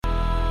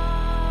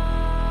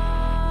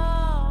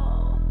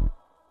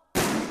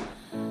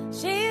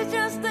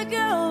just a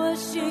girl, but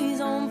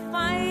she's on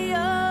fire.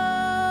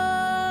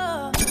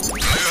 Moving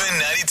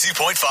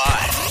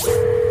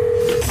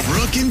 92.5.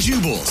 Brooke and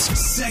Jubal's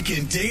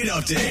second date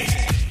update.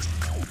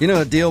 You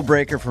know, a deal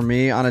breaker for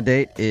me on a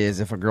date is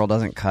if a girl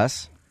doesn't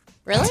cuss.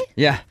 Really?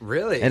 Yeah.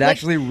 Really? It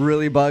actually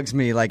really bugs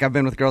me. Like, I've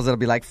been with girls that'll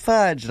be like,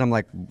 fudge. And I'm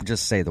like,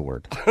 just say the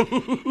word.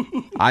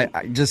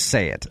 I just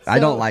say it. I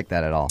don't like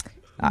that at all.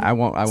 I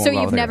won't. So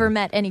you've never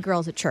met any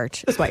girls at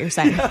church, is what you're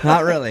saying?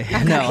 Not really.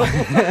 No.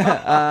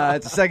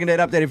 It's a second date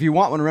update. If you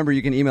want one, remember,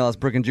 you can email us,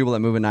 brookandjubal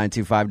at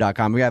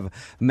moving925.com. We have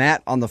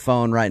Matt on the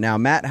phone right now.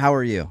 Matt, how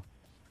are you?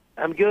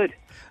 I'm good.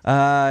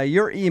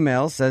 Your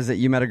email says that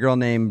you met a girl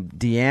named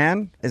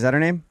Deanne. Is that her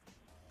name?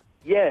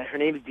 Yeah, her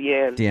name is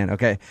Deanne. Deanne,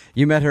 okay.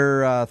 You met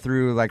her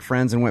through, like,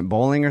 friends and went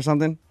bowling or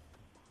something?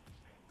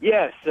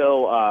 Yeah,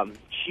 so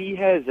she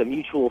has a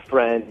mutual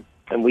friend,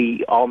 and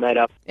we all met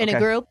up. In a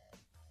group?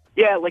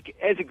 Yeah, like,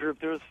 as a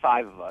group, there was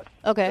 5 of us.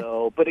 Okay.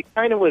 So, but it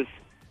kind of was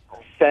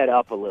set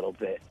up a little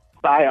bit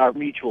by our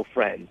mutual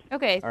friend.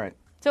 Okay. All right.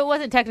 So it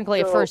wasn't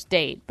technically a first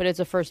date, but it's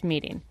a first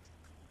meeting.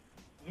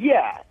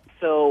 Yeah,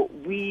 so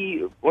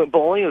we went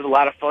bowling. It was a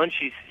lot of fun.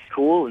 She's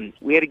cool, and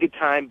we had a good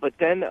time. But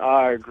then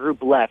our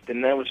group left,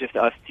 and then it was just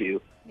us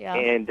two. Yeah.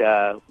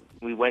 And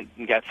we went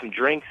and got some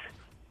drinks,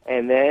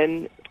 and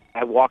then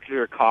I walked to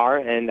her car,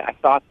 and I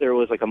thought there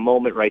was like a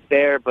moment right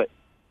there, but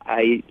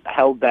I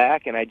held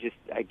back, and I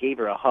gave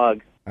her a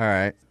hug. All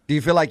right. Do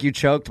you feel like you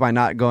choked by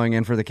not going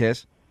in for the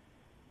kiss?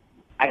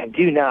 I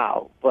do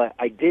now, but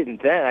I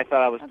didn't then. I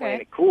thought I was Okay. playing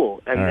it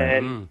cool. And All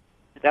right. then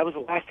that was the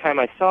last time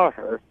I saw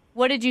her.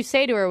 What did you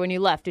say to her when you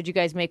left? Did you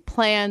guys make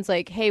plans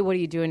like, hey, what are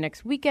you doing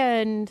next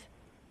weekend?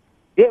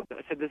 Yeah,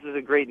 I said this is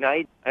a great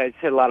night. I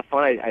had a lot of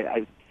fun.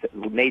 I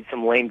made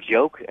some lame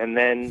joke, and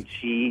then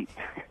she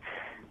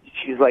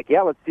was like,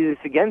 yeah, let's do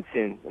this again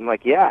soon. I'm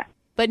like, yeah.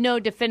 But no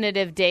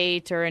definitive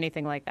date or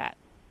anything like that?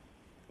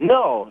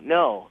 No.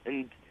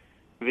 And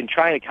I've been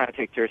trying to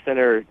contact her, send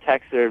her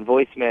text or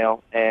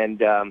voicemail,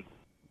 and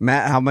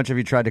Matt, how much have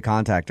you tried to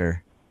contact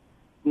her?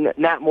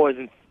 not more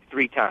than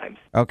 3 times.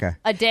 Okay.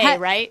 A day,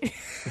 right?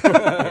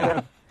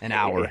 An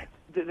hour.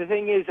 The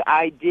thing is,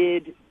 I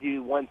did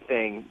do one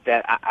thing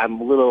that I'm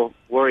a little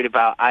worried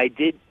about. I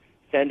did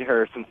send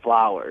her some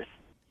flowers.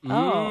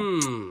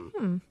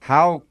 Oh.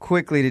 How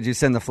quickly did you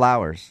send the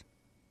flowers?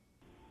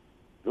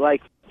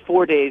 Like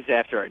 4 days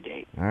after our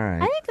date. All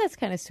right. I think that's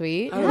kind of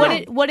sweet.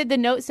 What did the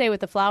note say with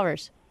the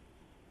flowers?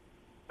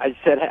 I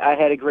said I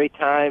had a great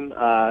time.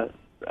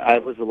 I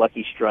was a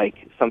lucky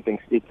strike, something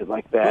stupid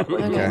like that,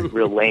 like a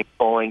real lame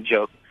bowling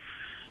joke.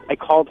 I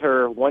called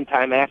her one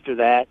time after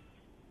that,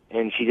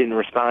 and she didn't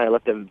respond. I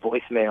left a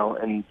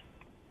voicemail, and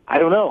I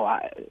don't know. All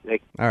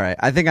right.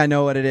 I think I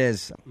know what it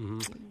is.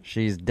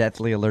 She's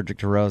deathly allergic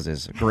to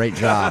roses. Great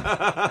job.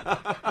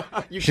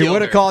 She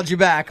would have called you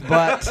back,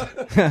 but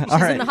all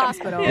right. In the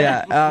hospital.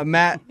 Yeah.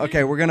 Matt,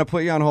 okay, we're going to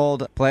put you on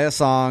hold, play a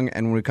song,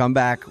 and when we come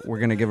back, we're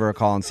going to give her a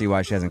call and see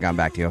why she hasn't gotten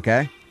back to you,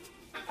 okay?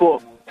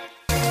 Cool.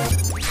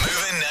 Moving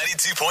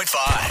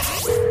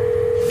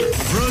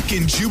 92.5. Brooke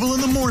and Jubal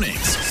in the mornings.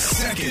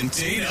 Second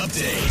date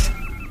update.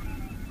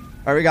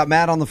 All right, we got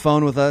Matt on the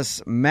phone with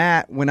us.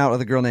 Matt went out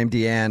with a girl named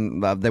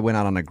Deanne. They went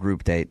out on a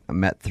group date,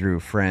 met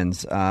through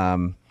friends.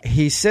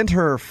 He sent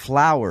her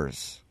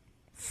flowers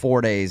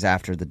 4 days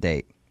after the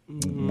date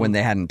when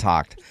they hadn't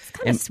talked.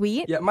 Kind of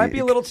sweet. Yeah, it might be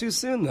a little too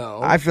soon,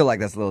 though. I feel like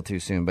that's a little too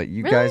soon, but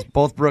you guys,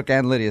 both Brooke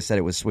and Lydia, said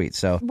it was sweet.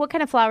 So What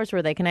kind of flowers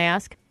were they, can I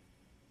ask?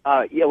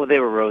 Yeah, well, they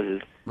were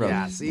roses.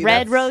 Yeah, see,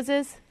 Red that's-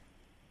 roses?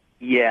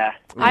 Yeah.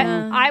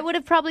 I would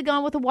have probably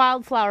gone with a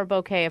wildflower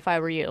bouquet if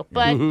I were you.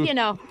 But, you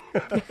know.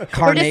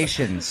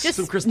 carnations. Just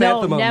Some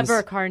chrysanthemums. No,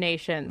 never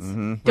carnations.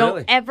 Don't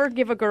Really? ever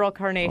give a girl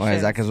carnations. Why,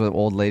 is that because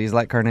old ladies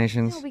like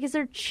carnations? No, because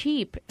they're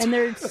cheap and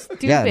they're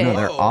stupid. Yeah, no,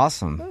 they're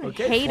awesome.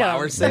 Okay, hate 'em.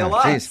 flowers say a Yeah,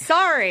 lot. jeez.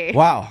 Sorry.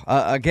 Wow.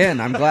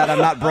 Again, I'm glad I'm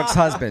not Brooke's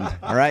husband.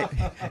 All right?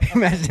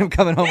 Imagine him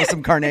coming home with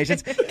some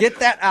carnations. Get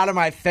that out of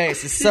my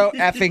face. It's so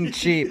effing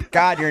cheap.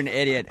 God, you're an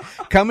idiot.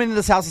 Come into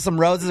this house with some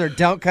roses or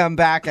don't come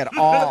back at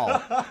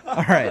all.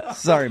 All right.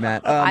 Sorry,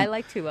 Matt. I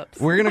like tulips.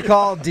 We're going to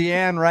call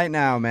Deanne right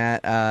now,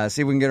 Matt.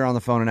 See if we can get her on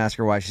the phone and ask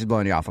her why she's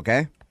blowing you off,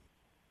 okay?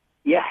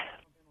 Yeah.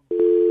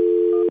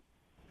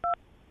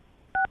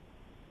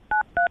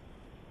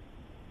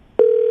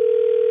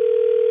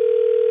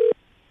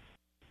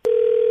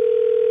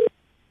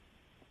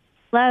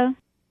 Hello?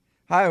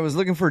 Hi, I was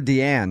looking for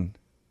Deanne.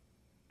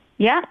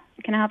 Yeah,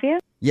 can I help you?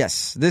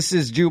 Yes, this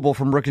is Jubal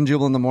from Brooke and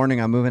Jubal in the Morning.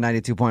 I'm moving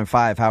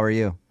 92.5. How are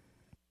you?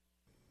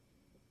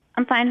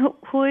 I'm fine.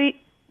 Where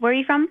are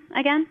you from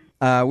again?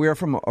 We are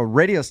from a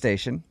radio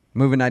station,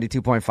 moving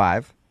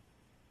 92.5.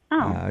 Oh,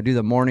 I do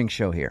the morning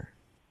show here.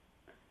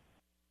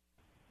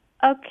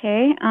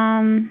 okay.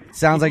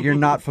 Sounds like you're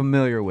not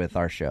familiar with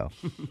our show.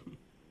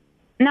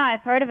 No,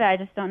 I've heard of it. I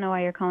just don't know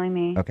why you're calling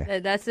me. Okay.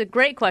 That's a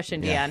great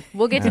question, Deanne.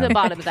 We'll get to the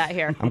bottom of that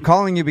here. I'm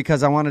calling you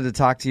because I wanted to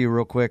talk to you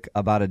real quick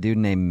about a dude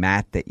named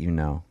Matt that you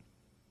know.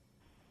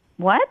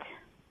 What?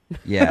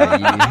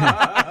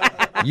 Yeah.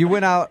 You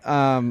went out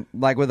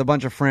like with a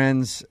bunch of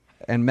friends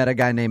and met a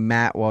guy named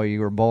Matt while you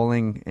were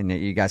bowling, and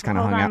you guys kind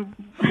of Hold hung on.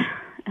 out.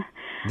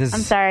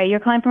 I'm sorry. You're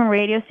calling from a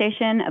radio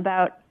station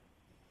about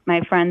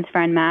my friend's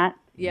friend Matt.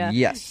 Yeah.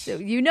 Yes. So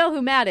you know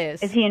who Matt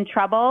is. Is he in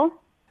trouble?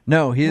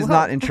 No, he is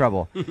not in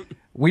trouble.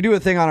 We do a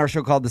thing on our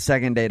show called the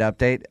Second Date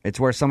Update. It's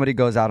where somebody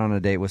goes out on a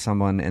date with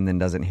someone and then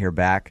doesn't hear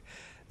back.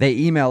 They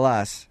email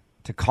us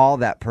to call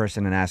that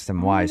person and ask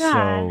them why.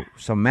 God.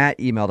 So Matt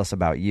emailed us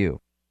about you.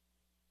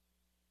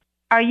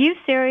 Are you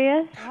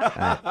serious?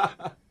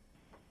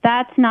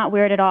 That's not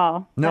weird at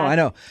all. No, I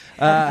know.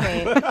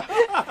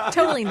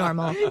 Totally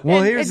normal.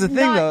 Well, here's the it's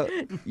thing, not-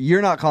 though.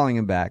 You're not calling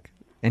him back,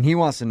 and he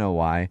wants to know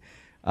why.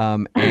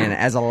 And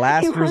as a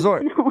last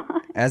resort,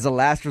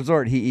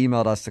 he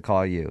emailed us to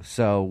call you.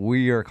 So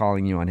we are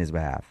calling you on his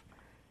behalf.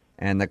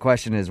 And the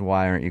question is,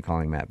 why aren't you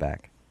calling Matt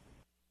back?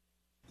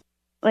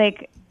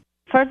 Like,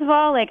 first of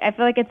all, like, I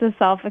feel like it's a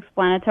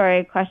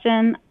self-explanatory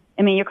question.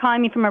 I mean, you're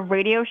calling me from a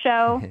radio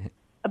show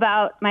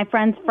about my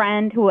friend's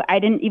friend who I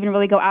didn't even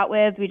really go out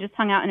with. We just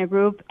hung out in a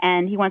group,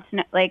 and he wants to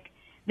know, like,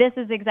 this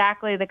is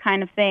exactly the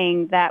kind of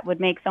thing that would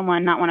make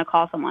someone not want to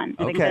call someone.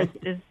 I think Okay.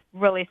 this is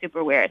really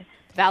super weird.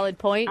 Valid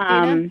point,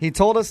 Dina. He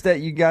told us that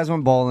you guys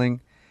went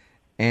bowling,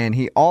 and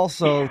he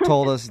also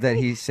told us that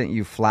he sent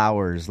you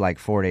flowers like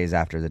 4 days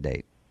after the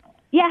date.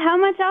 Yeah, how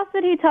much else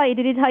did he tell you?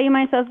 Did he tell you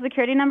my social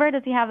security number?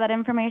 Does he have that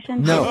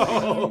information?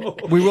 No.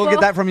 We will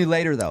get that from you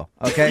later, though,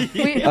 okay?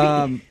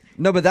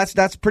 No, but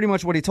that's pretty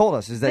much what he told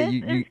us, is that This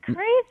you is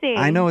crazy.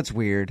 I know it's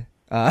weird,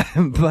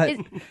 but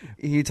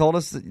he told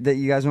us that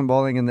you guys went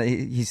bowling and that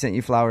he sent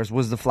you flowers.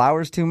 Was the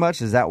flowers too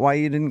much? Is that why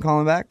you didn't call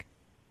him back?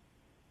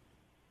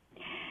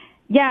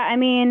 Yeah, I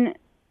mean,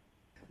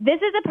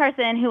 this is a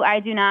person who I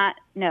do not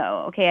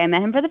know. Okay, I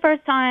met him for the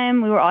first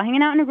time. We were all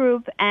hanging out in a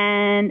group,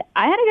 and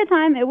I had a good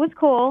time. It was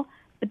cool.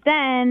 But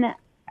then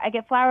I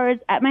get flowers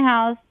at my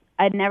house.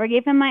 I never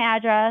gave him my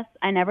address.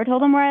 I never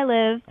told him where I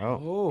live.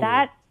 Oh.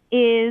 That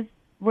is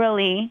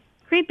really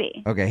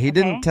creepy. Okay, he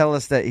didn't tell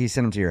us that he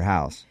sent them to your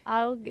house.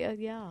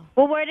 Yeah.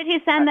 Well, where did he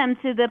send them?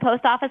 To the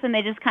post office, and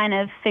they just kind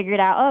of figured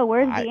out, oh,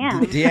 where's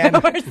Deanne?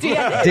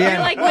 Deanne. You're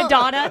like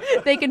Madonna.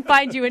 They can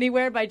find you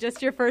anywhere by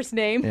just your first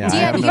name. Yeah, I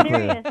have no clue.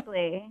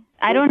 Seriously.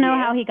 I don't know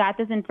how he got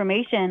this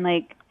information.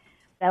 Like,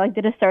 I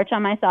did a search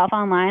on myself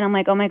online. I'm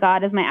like, oh my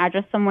God, is my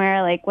address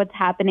somewhere? Like, what's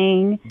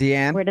happening?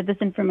 Deanne? Where did this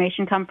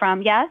information come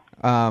from? Yes?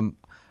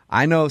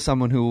 I know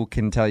someone who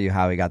can tell you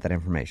how he got that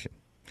information.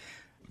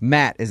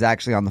 Matt is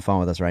actually on the phone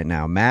with us right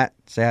now. Matt,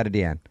 say hi to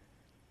Deanne.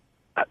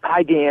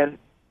 Hi, Dan.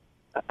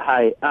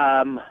 Hi.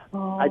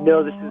 I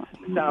know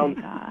this sounds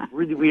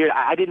really weird.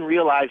 I didn't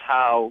realize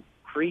how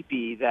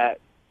creepy that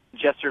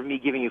gesture of me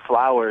giving you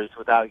flowers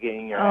without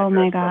getting your Oh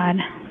my address.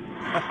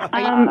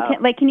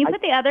 God. Can you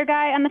put the other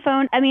guy on the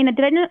phone? I mean,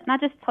 did I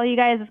not just tell you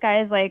guys this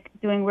guy is like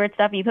doing weird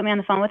stuff and you put me on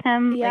the phone with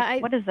him? Yeah,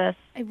 Like, what is this?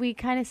 We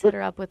kind of set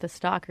her up with a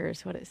stalker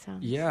is what it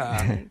sounds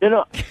Yeah.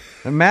 No.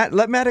 Matt,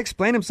 let Matt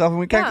explain himself, and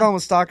we can't call him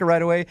a stalker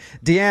right away.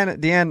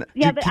 Deanne.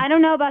 Yeah, but I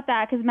don't know about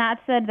that because Matt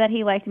said that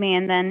he liked me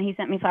and then he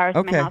sent me flowers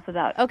to my house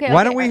without.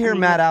 Why don't we hear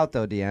Matt out,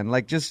 though, Deanne?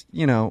 Like, just,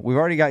 we've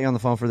already got you on the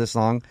phone for this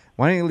long.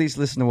 Why don't you at least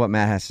listen to what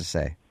Matt has to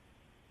say?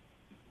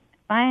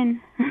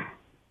 Fine.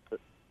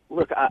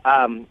 Look,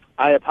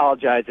 I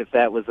apologize if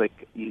that was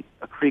like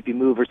a creepy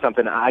move or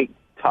something. I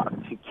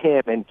talked to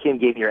Kim, and Kim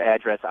gave me your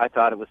address. I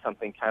thought it was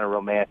something kind of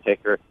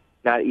romantic or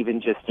not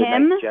even just a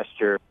Kim? nice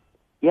gesture.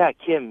 Yeah,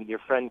 Kim, your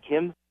friend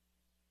Kim.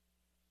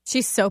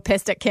 She's so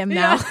pissed at Kim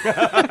now.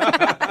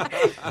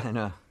 I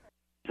know.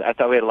 I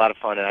thought we had a lot of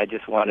fun, and I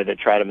just wanted to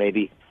try to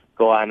maybe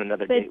go on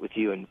another date with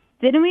you. And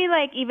Didn't we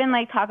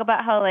even talk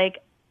about how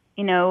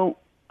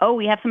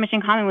we have so much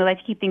in common. We like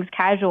to keep things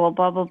casual,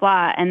 blah blah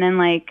blah, and then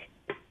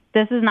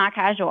this is not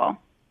casual.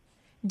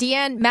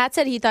 Deanne, Matt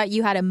said he thought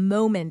you had a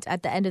moment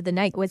at the end of the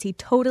night. Was he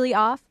totally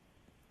off?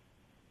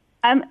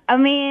 I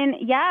mean,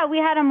 yeah, we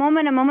had a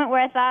moment where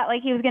I thought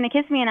he was going to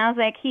kiss me, and I was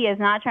like, he is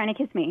not trying to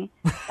kiss me.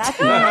 That's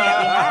the moment that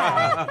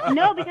we had.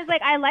 No, because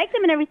I liked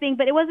him and everything,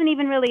 but it wasn't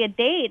even really a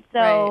date.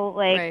 So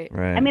Right.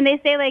 I mean, they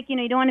say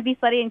you don't want to be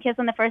slutty and kiss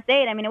on the first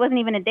date. I mean, it wasn't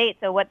even a date.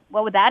 So what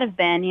would that have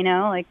been?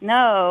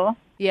 No.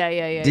 Yeah.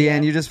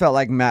 Deanne, you just felt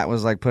like Matt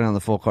was putting on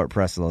the full court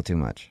press a little too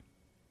much.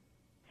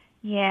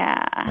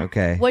 Yeah.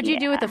 Okay. What'd you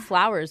do with the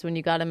flowers when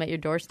you got them at your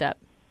doorstep?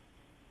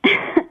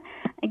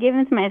 I gave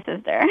them to my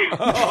sister.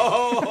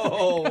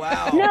 Oh,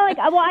 wow. No,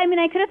 I mean,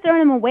 I could have thrown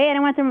them away. I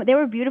didn't want them. They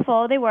were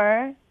beautiful. They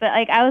were. But,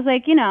 I was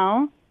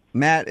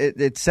Matt,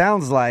 it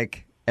sounds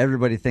like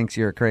everybody thinks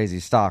you're a crazy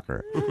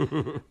stalker.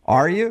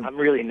 Are you? I'm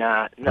really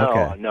not. No,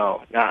 Okay.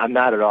 no, I'm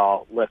not at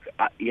all. Look,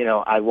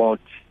 I won't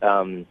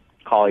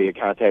call you,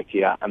 contact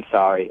you. I'm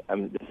sorry.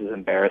 This is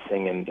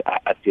embarrassing, and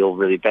I feel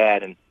really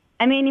bad. And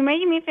I mean, you're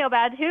making me feel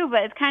bad, too,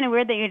 but it's kind of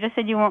weird that you just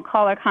said you won't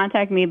call or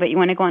contact me, but you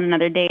want to go on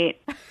another date.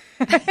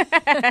 Wow,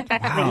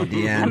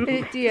 Deanne.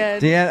 Deanne.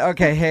 Deanne,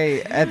 okay,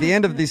 hey, at the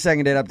end of these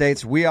second date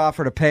updates, we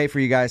offer to pay for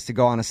you guys to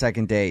go on a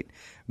second date.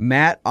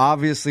 Matt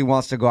obviously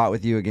wants to go out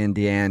with you again,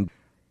 Deanne.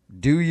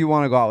 Do you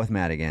want to go out with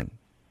Matt again?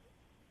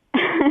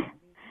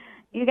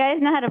 You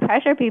guys know how to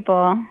pressure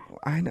people.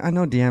 I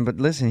know, Deanne, but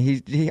listen,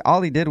 he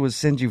all he did was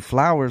send you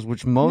flowers,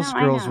 which most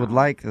girls would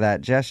like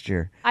that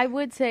gesture. I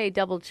would say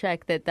double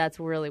check that that's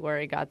really where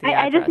he got the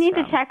I address just need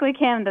from. to check with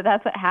him that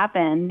that's what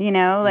happened, you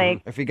know?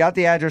 Like, If he got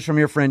the address from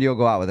your friend, you'll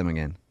go out with him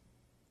again.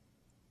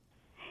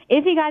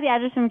 if he got the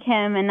address from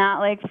Kim and not,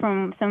 like,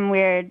 from some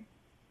weird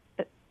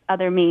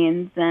other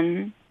means,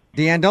 then...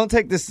 Deanne, don't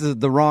take this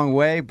the wrong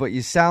way, but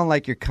you sound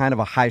like you're kind of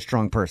a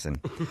high-strung person.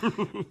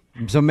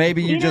 So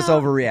maybe you just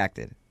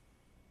overreacted.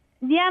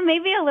 Yeah,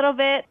 maybe a little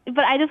bit,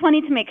 but I just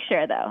wanted to make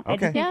sure, though. I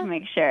just need to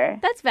make sure.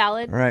 That's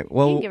valid. All right.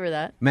 Well, you can give her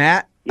that.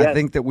 Matt, I Yes.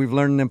 think that we've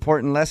learned an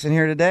important lesson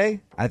here today.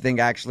 I think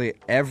actually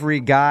every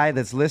guy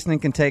that's listening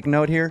can take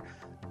note here.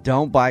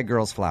 Don't buy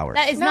girls flowers.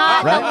 That is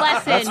not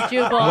Right? the lesson,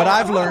 Jubal. What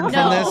I've learned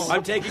from No. this.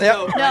 I'm taking Yep.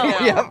 note. No. Right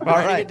now. Yep. All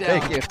Writing right. it down.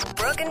 Thank you.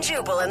 Brooke and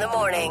Jubal in the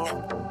morning.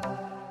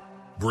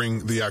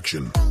 Bring the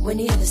action. When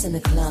you hear this in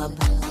the club,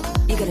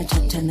 you gotta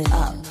turn it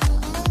up.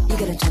 You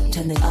gotta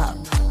turn it up.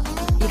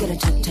 You gotta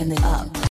turn it up.